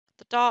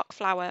Dark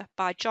Flower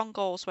by John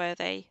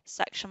Galsworthy,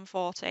 Section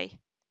 40.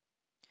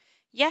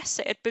 Yes,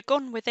 it had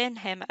begun within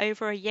him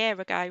over a year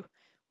ago,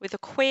 with a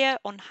queer,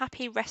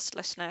 unhappy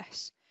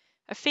restlessness,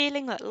 a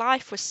feeling that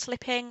life was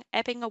slipping,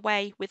 ebbing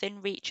away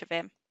within reach of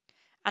him,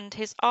 and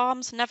his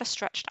arms never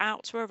stretched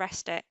out to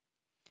arrest it.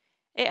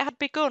 It had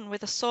begun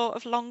with a sort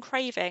of long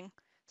craving,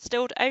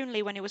 stilled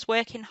only when he was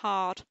working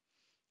hard,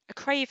 a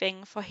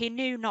craving for he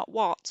knew not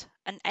what,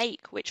 an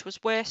ache which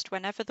was worst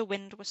whenever the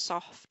wind was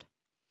soft.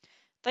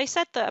 They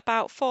said that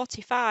about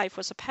 45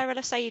 was a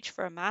perilous age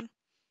for a man,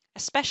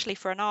 especially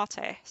for an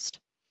artist.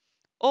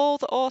 All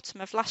the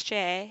autumn of last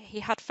year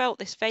he had felt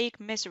this vague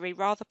misery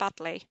rather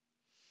badly.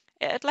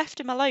 It had left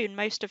him alone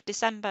most of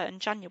December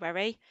and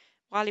January,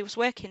 while he was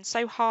working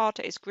so hard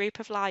at his group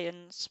of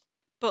lions.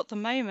 But the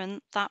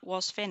moment that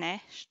was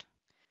finished,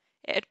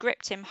 it had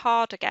gripped him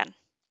hard again.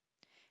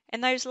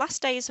 In those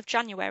last days of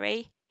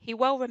January, he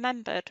well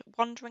remembered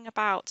wandering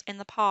about in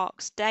the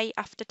parks day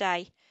after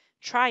day,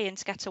 trying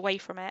to get away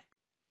from it.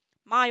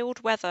 Mild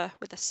weather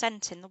with a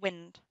scent in the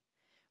wind.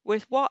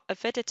 With what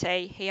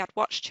avidity he had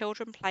watched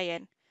children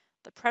playing,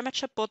 the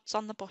premature buds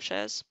on the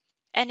bushes,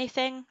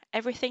 anything,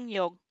 everything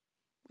young.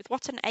 With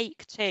what an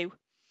ache, too.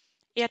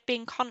 He had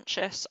been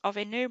conscious of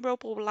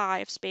innumerable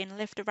lives being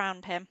lived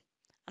around him,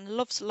 and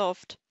loves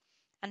loved,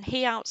 and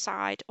he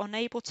outside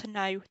unable to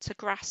know, to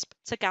grasp,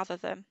 to gather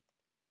them.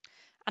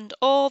 And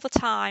all the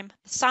time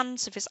the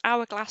sands of his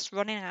hourglass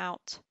running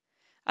out.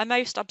 A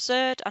most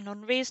absurd and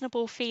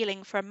unreasonable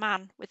feeling for a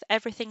man with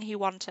everything he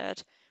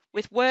wanted,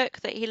 with work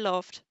that he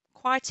loved,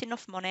 quite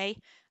enough money,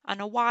 and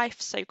a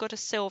wife so good as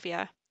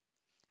Sylvia.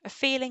 A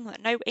feeling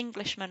that no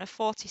Englishman of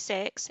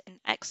 46 in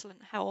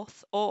excellent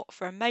health ought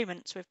for a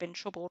moment to have been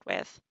troubled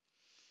with.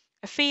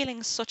 A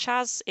feeling such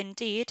as,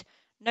 indeed,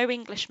 no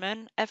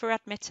Englishman ever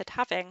admitted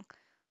having,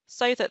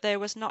 so that there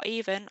was not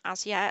even,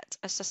 as yet,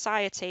 a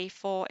society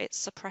for its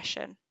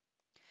suppression.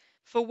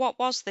 For what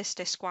was this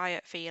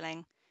disquiet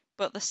feeling,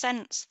 but the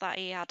sense that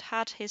he had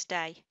had his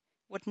day,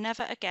 would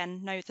never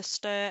again know the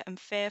stir and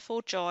fearful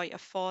joy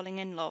of falling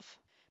in love,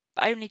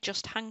 but only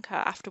just hanker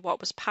after what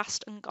was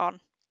past and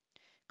gone?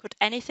 Could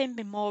anything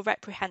be more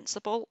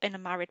reprehensible in a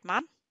married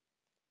man?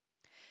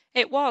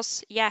 It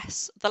was,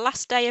 yes, the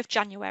last day of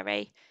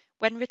January,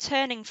 when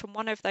returning from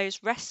one of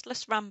those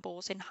restless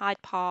rambles in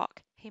Hyde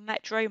Park, he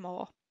met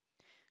Dromore.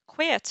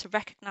 Queer to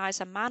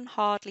recognise a man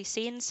hardly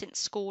seen since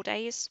school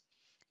days,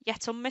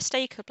 yet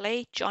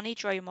unmistakably Johnny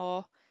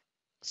Dromore,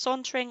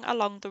 sauntering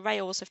along the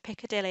rails of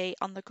Piccadilly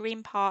on the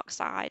Green Park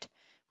side,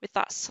 with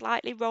that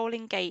slightly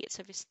rolling gait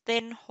of his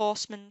thin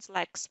horseman's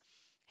legs,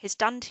 his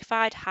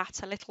dandified hat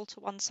a little to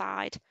one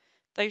side,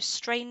 those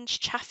strange,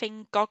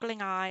 chaffing,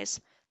 goggling eyes,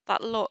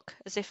 that look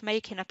as if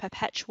making a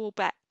perpetual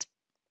bet.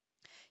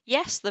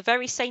 Yes, the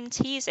very same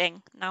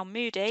teasing, now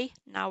moody,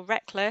 now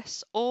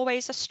reckless,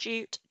 always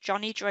astute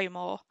Johnny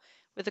Dromore,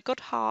 with a good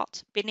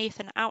heart beneath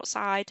an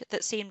outside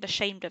that seemed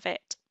ashamed of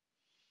it.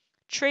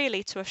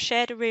 Truly, to have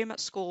shared a room at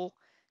school,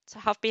 to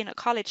have been at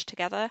college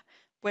together,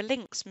 were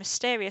links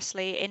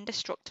mysteriously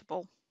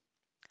indestructible.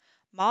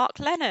 Mark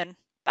Lennon!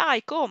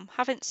 By gum,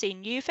 haven't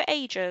seen you for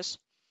ages.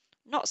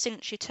 Not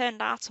since you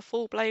turned out a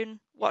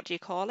full-blown, what do you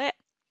call it?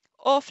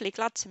 Awfully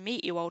glad to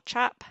meet you, old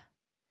chap.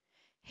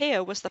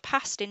 Here was the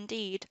past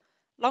indeed,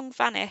 long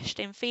vanished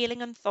in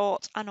feeling and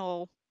thought and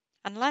all,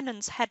 and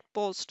Lennon's head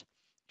buzzed,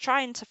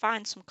 trying to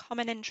find some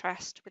common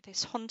interest with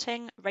his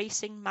hunting,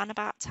 racing man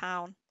about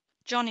town.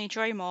 Johnny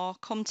Dromore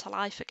come to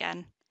life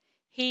again,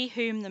 he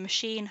whom the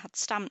machine had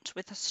stamped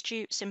with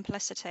astute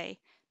simplicity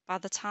by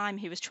the time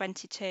he was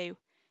 22,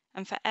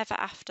 and for ever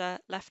after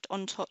left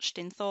untouched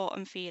in thought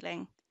and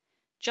feeling.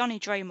 Johnny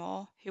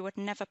Dromore, who had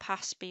never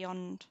passed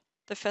beyond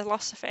the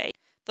philosophy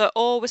that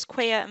all was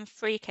queer and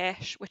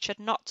freakish which had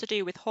not to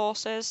do with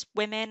horses,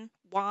 women,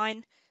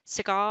 wine,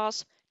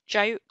 cigars,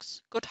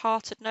 jokes,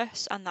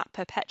 good-heartedness, and that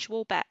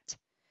perpetual bet.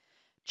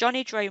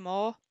 Johnny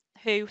Dromore,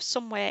 who,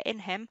 somewhere in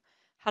him,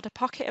 had a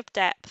pocket of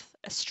depth,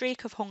 a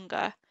streak of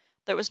hunger,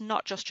 that was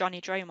not just Johnny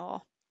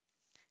Dromore.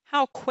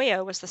 How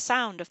queer was the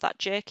sound of that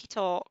jerky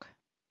talk.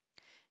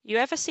 You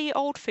ever see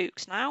old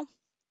Fuchs now?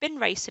 Been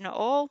racing at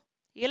all?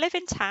 You live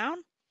in town?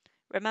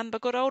 Remember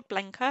good old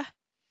Blenker?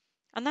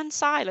 And then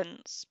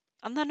silence,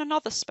 and then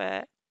another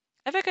spurt.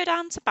 Ever go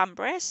down to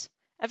Banbury's?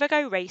 Ever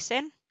go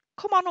racing?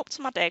 Come on up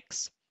to my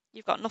digs.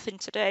 You've got nothing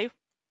to do.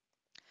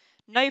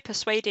 No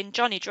persuading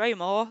Johnny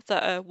Dromore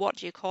that what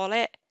do you call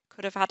it,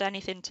 could have had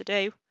anything to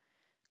do.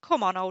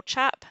 Come on, old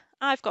chap,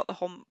 I've got the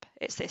hump.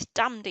 It's this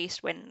damned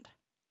east wind.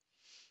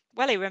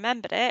 Well, he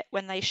remembered it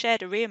when they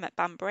shared a room at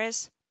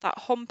Banbury's, that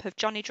hump of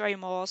Johnny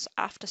Dromore's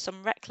after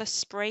some reckless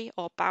spree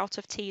or bout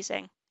of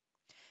teasing.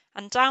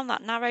 And down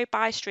that narrow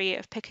by-street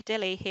of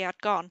Piccadilly he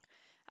had gone,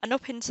 and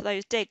up into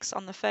those digs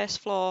on the first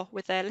floor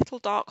with their little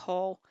dark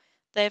hall,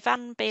 their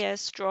Van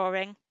Beers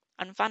drawing,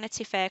 and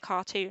Vanity Fair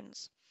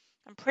cartoons,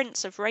 and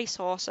prints of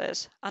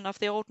race-horses, and of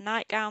the old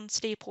night-gown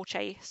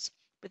steeplechase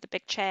with the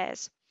big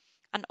chairs,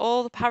 and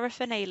all the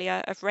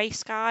paraphernalia of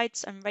race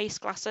guides and race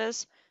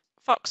glasses,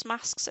 fox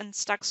masks and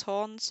stag's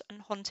horns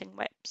and hunting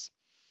whips.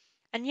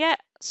 And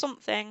yet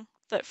something,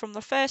 that from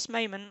the first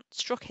moment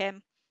struck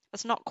him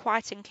as not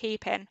quite in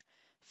keeping,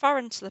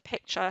 foreign to the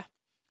picture,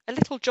 a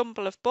little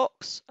jumble of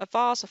books, a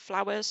vase of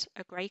flowers,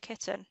 a grey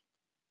kitten.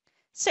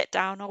 Sit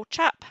down, old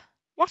chap.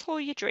 What'll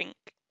you drink?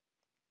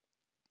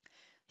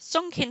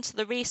 Sunk into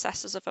the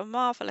recesses of a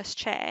marvellous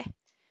chair,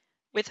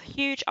 with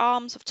huge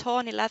arms of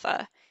tawny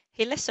leather,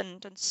 he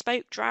listened and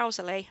spoke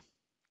drowsily.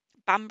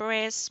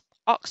 Banbury's,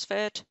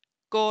 Oxford,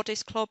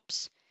 Gordy's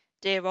clubs,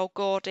 dear old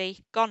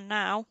Gordy, gone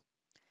now.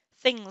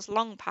 Things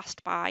long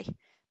passed by,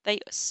 they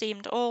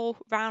seemed all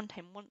round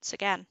him once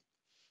again,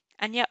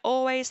 and yet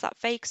always that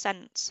vague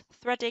sense,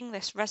 threading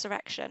this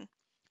resurrection,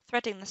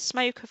 threading the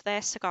smoke of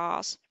their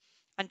cigars,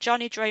 and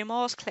Johnny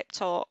Dromore's clip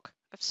talk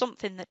of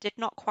something that did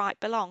not quite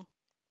belong.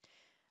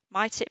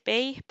 Might it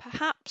be,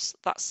 perhaps,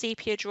 that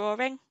sepia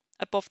drawing,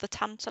 above the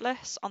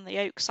Tantalus on the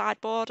oak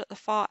sideboard at the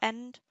far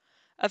end,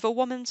 of a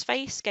woman's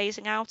face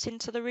gazing out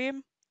into the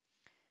room?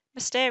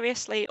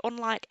 Mysteriously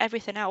unlike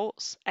everything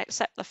else,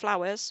 except the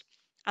flowers,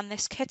 and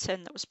this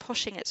kitten that was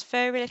pushing its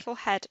furry little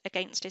head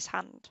against his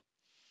hand.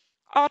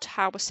 Odd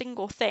how a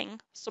single thing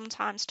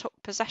sometimes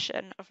took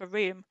possession of a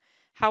room,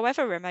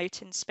 however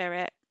remote in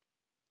spirit.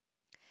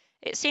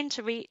 It seemed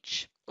to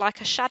reach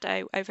like a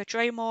shadow over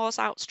Dromore's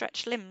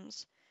outstretched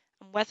limbs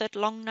and weathered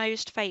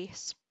long-nosed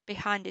face,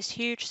 behind his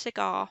huge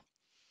cigar,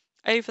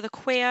 over the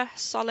queer,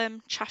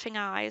 solemn, chaffing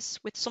eyes,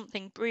 with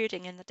something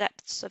brooding in the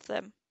depths of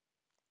them.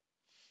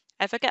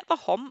 Ever get the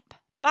hump?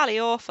 Bally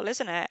awful,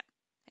 isn't it?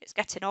 It's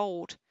getting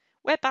old.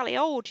 We're bally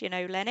old, you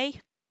know,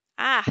 Lenny.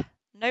 Ah,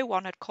 no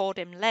one had called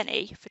him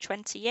Lenny for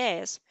 20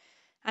 years,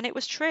 and it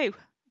was true.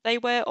 They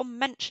were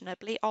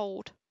unmentionably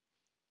old.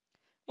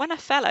 When a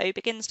fellow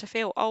begins to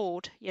feel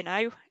old, you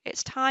know,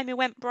 it's time he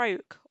went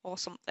broke, or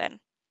something.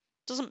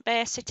 Doesn't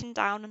bear sitting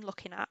down and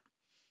looking at.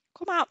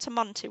 Come out to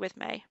Monty with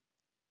me.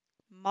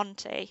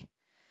 Monty.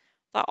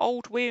 That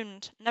old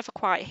wound, never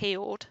quite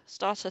healed,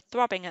 started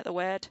throbbing at the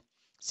word,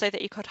 so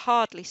that he could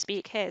hardly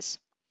speak his.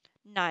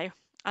 No,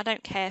 I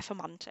don't care for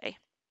Monty.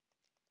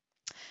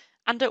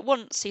 And at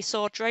once he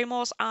saw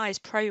Dromore's eyes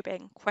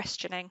probing,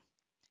 questioning.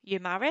 You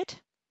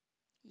married?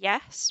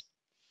 Yes.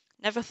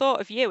 Never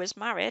thought of you as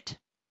married.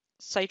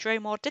 So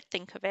Dromore did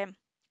think of him.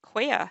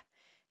 Queer.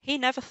 He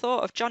never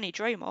thought of Johnny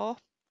Dromore.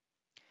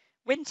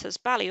 Winter's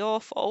bally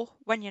awful,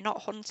 when you're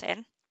not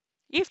hunting.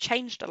 You've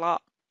changed a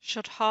lot.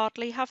 Should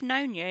hardly have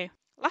known you.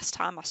 Last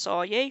time I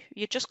saw you,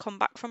 you'd just come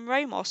back from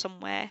Rome or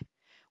somewhere.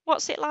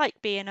 What's it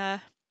like being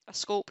a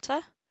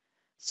sculptor?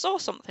 Saw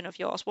something of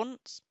yours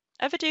once.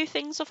 Ever do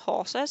things of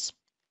horses?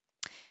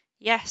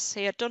 Yes,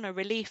 he had done a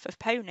relief of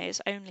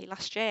ponies only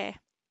last year.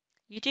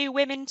 You do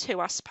women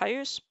too, I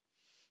suppose?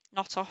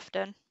 Not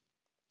often.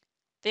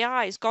 The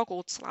eyes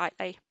goggled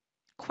slightly.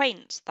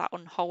 Quaint, that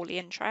unholy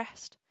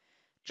interest.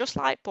 Just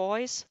like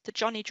boys, the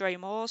Johnny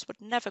Dromores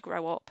would never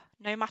grow up,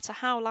 no matter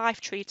how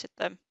life treated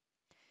them.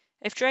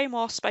 If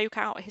Dromore spoke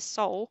out his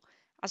soul,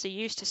 as he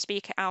used to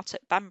speak it out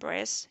at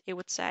Banbury's, he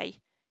would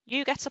say,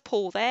 You get a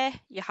pull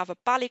there, you have a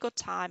bally good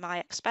time, I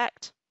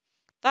expect.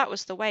 That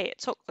was the way it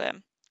took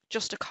them,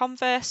 just a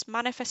converse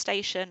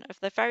manifestation of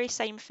the very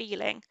same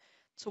feeling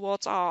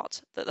towards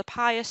art that the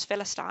pious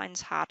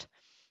Philistines had,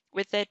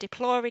 with their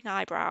deploring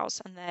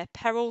eyebrows and their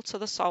peril to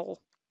the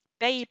soul.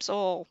 Babes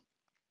all.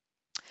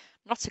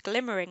 Not a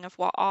glimmering of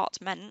what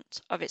art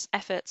meant, of its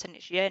efforts and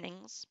its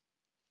yearnings.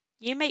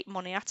 You make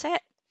money at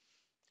it?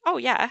 Oh,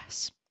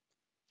 yes.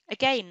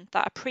 Again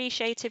that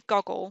appreciative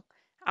goggle,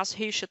 as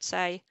who should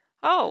say,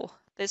 Oh,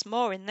 there's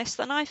more in this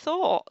than I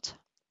thought.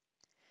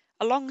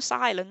 A long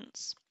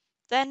silence.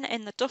 Then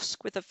in the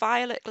dusk, with the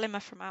violet glimmer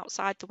from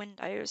outside the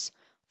windows,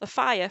 the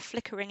fire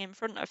flickering in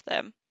front of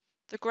them,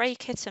 the grey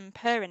kitten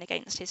purring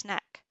against his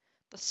neck,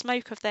 the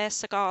smoke of their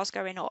cigars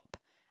going up,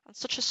 and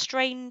such a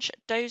strange,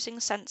 dozing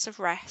sense of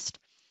rest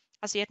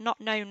as he had not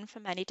known for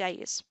many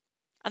days.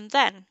 And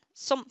then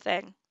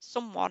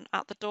someone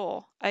at the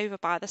door over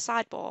by the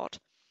sideboard,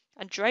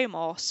 and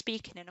Dromore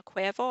speaking in a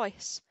queer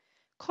voice.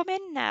 Come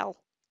in, Nell.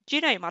 Do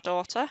you know my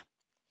daughter?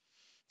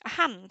 A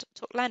hand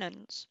took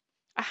Lennon's,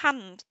 a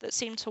hand that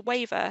seemed to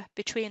waver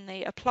between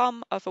the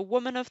aplomb of a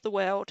woman of the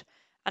world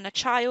and a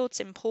child's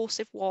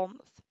impulsive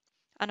warmth,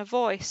 and a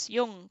voice,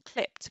 young,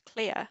 clipped,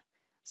 clear,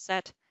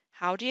 said,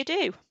 How do you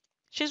do?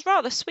 She's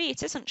rather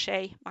sweet, isn't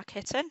she, my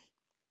kitten?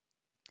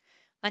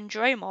 Then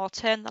Dromore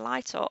turned the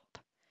light up.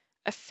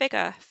 A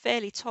figure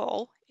fairly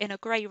tall, in a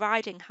grey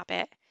riding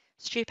habit,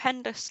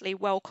 stupendously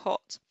well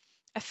cut,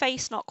 a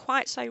face not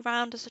quite so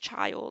round as a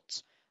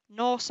child's,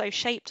 nor so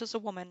shaped as a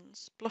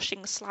woman's,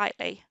 blushing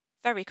slightly,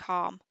 very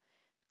calm,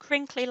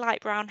 crinkly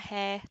light brown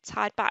hair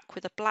tied back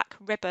with a black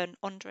ribbon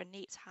under a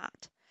neat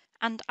hat,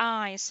 and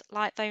eyes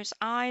like those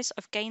eyes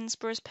of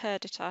Gainsborough's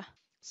Perdita,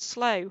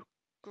 slow,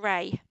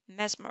 grey,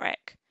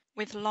 mesmeric,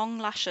 with long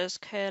lashes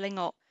curling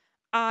up,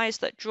 eyes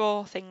that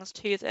draw things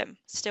to them,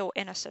 still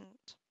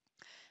innocent.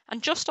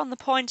 And just on the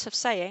point of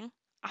saying,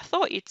 I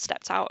thought you'd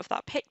stepped out of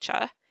that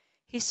picture,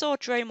 he saw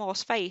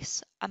Dromore's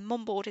face and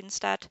mumbled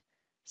instead,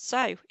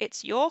 So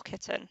it's your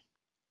kitten?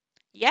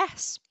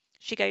 Yes,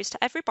 she goes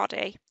to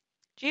everybody.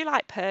 Do you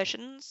like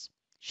Persians?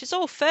 She's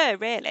all fur,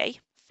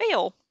 really.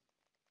 Feel.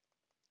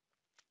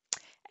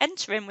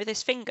 Entering with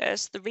his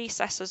fingers the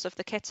recesses of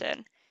the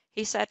kitten,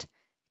 he said,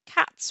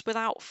 "Cats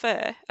without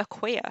fur are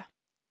queer.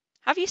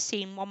 Have you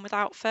seen one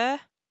without fur?"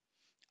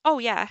 "Oh,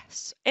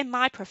 yes. In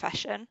my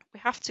profession we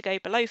have to go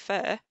below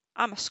fur.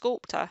 I'm a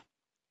sculptor."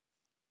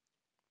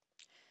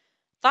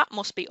 That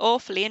must be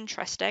awfully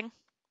interesting.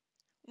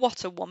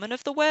 What a woman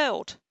of the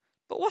world!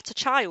 But what a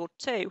child,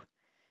 too!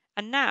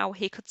 And now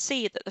he could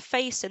see that the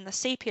face in the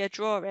sepia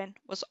drawing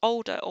was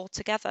older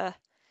altogether.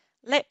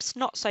 Lips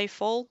not so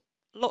full,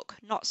 look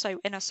not so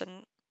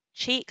innocent,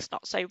 cheeks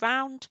not so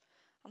round,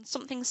 and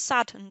something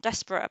sad and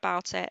desperate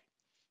about it,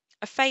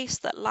 a face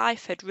that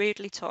life had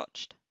rudely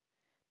touched.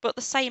 But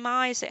the same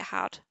eyes it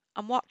had,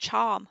 and what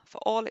charm, for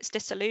all its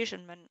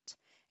disillusionment,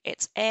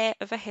 its air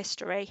of a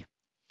history.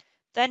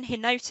 Then he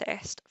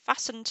noticed,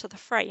 fastened to the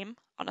frame,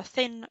 on a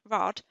thin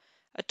rod,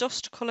 a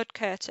dust-coloured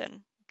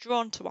curtain,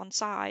 drawn to one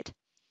side.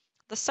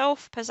 The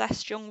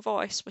self-possessed young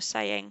voice was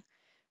saying,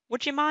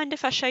 "Would you mind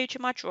if I showed you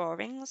my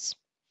drawings?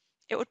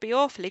 It would be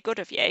awfully good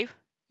of you.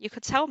 You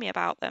could tell me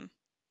about them."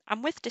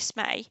 And with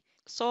dismay,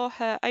 saw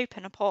her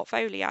open a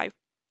portfolio.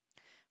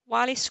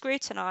 While he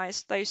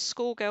scrutinized those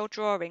schoolgirl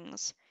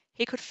drawings,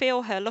 he could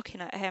feel her looking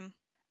at him,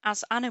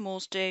 as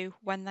animals do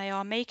when they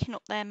are making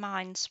up their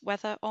minds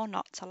whether or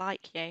not to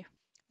like you.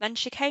 Then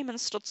she came and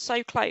stood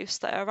so close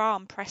that her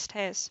arm pressed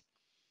his.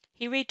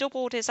 He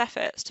redoubled his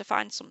efforts to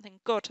find something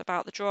good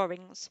about the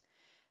drawings,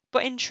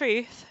 but in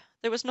truth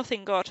there was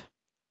nothing good.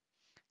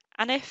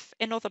 And if,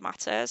 in other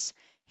matters,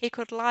 he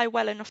could lie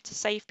well enough to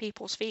save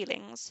people's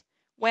feelings,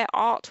 where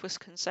art was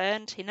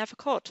concerned he never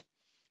could.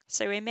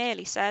 So he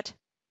merely said,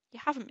 "You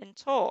haven't been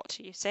taught,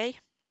 you see."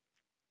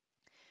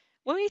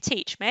 "Will you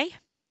teach me?"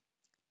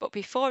 But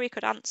before he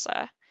could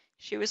answer,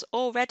 she was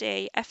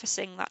already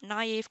effacing that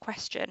naive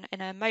question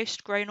in her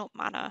most grown-up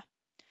manner.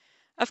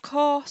 "Of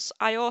course,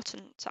 I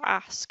oughtn't to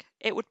ask.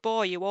 It would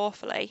bore you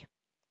awfully."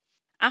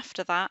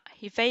 After that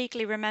he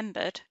vaguely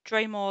remembered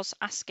Dromor's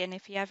asking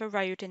if he ever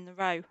rode in the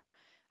Row,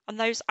 and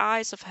those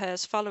eyes of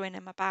hers following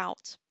him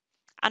about,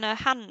 and her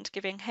hand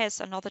giving his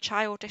another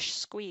childish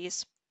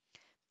squeeze.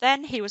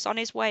 Then he was on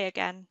his way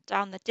again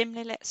down the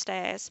dimly lit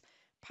stairs,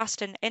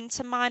 past an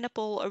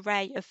interminable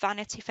array of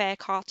Vanity Fair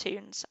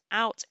cartoons,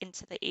 out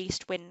into the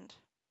east wind.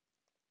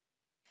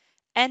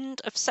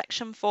 End of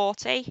section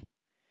 40.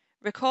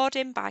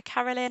 Recording by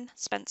Carolyn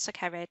Spencer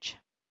Kerridge.